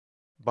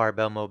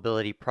Barbell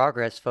Mobility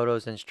Progress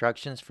Photos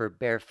Instructions for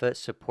Barefoot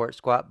Support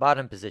Squat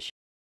Bottom Position.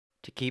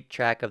 To keep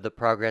track of the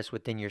progress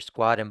within your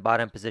squat and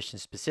bottom position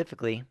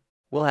specifically,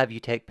 we'll have you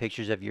take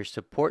pictures of your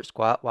support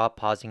squat while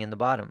pausing in the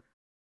bottom,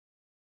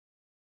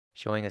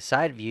 showing a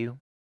side view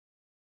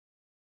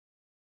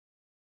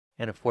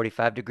and a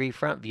 45-degree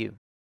front view.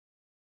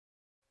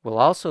 We'll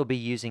also be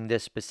using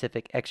this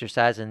specific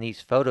exercise in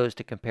these photos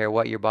to compare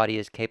what your body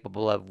is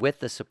capable of with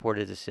the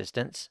supported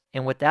assistance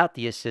and without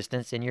the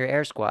assistance in your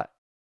air squat.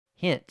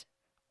 Hint: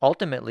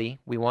 ultimately,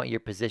 we want your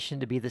position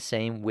to be the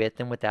same with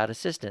and without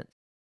assistance.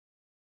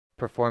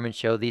 Perform and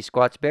show these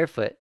squats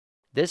barefoot.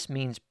 This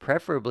means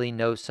preferably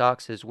no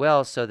socks as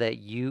well, so that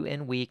you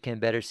and we can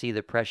better see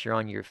the pressure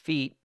on your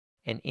feet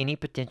and any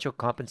potential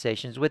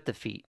compensations with the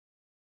feet.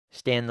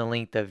 Stand the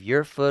length of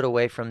your foot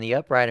away from the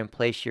upright and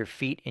place your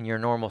feet in your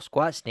normal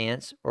squat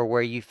stance or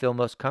where you feel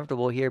most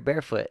comfortable here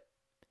barefoot.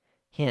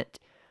 Hint: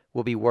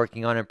 we'll be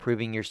working on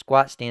improving your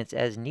squat stance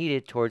as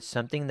needed towards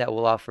something that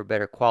will offer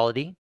better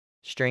quality,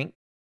 strength,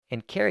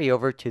 and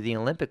carryover to the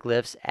Olympic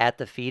lifts at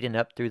the feet and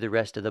up through the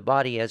rest of the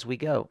body as we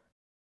go.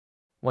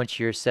 Once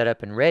you're set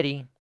up and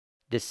ready,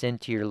 descend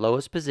to your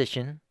lowest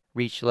position,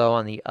 reach low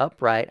on the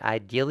upright,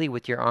 ideally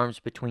with your arms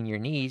between your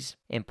knees,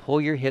 and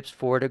pull your hips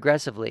forward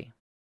aggressively.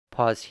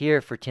 Pause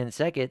here for 10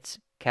 seconds,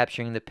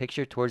 capturing the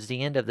picture towards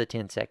the end of the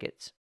 10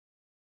 seconds.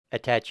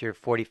 Attach your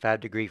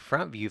 45-degree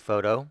front view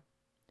photo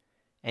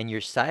and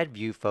your side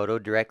view photo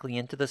directly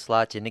into the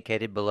slots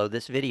indicated below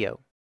this video.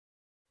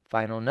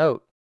 Final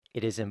note: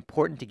 it is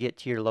important to get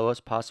to your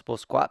lowest possible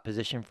squat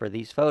position for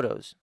these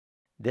photos.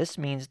 This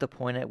means the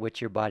point at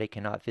which your body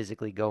cannot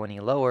physically go any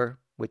lower,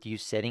 with you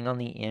sitting on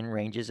the end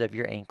ranges of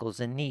your ankles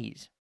and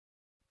knees.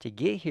 To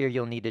get here,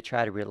 you'll need to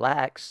try to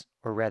relax,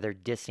 or rather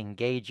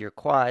disengage your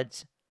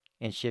quads,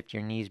 and shift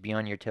your knees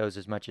beyond your toes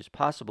as much as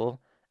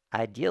possible,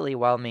 ideally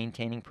while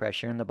maintaining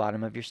pressure in the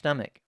bottom of your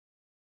stomach.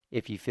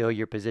 If you feel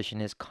your position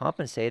is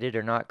compensated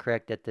or not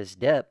correct at this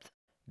depth,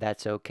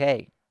 that's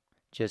okay.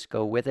 Just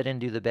go with it and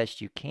do the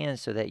best you can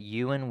so that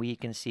you and we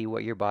can see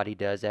what your body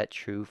does at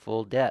true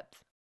full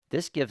depth.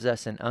 This gives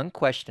us an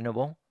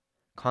unquestionable,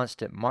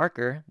 constant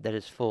marker that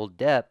is full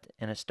depth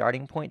and a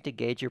starting point to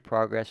gauge your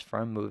progress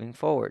from moving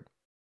forward.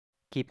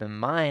 Keep in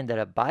mind that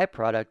a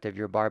byproduct of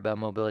your barbell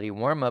mobility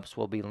warm-ups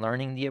will be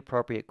learning the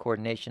appropriate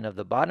coordination of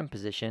the bottom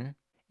position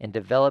and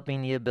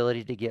developing the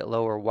ability to get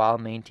lower while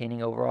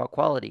maintaining overall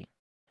quality.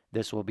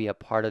 This will be a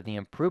part of the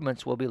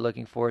improvements we'll be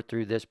looking for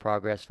through this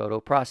progress photo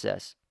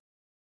process.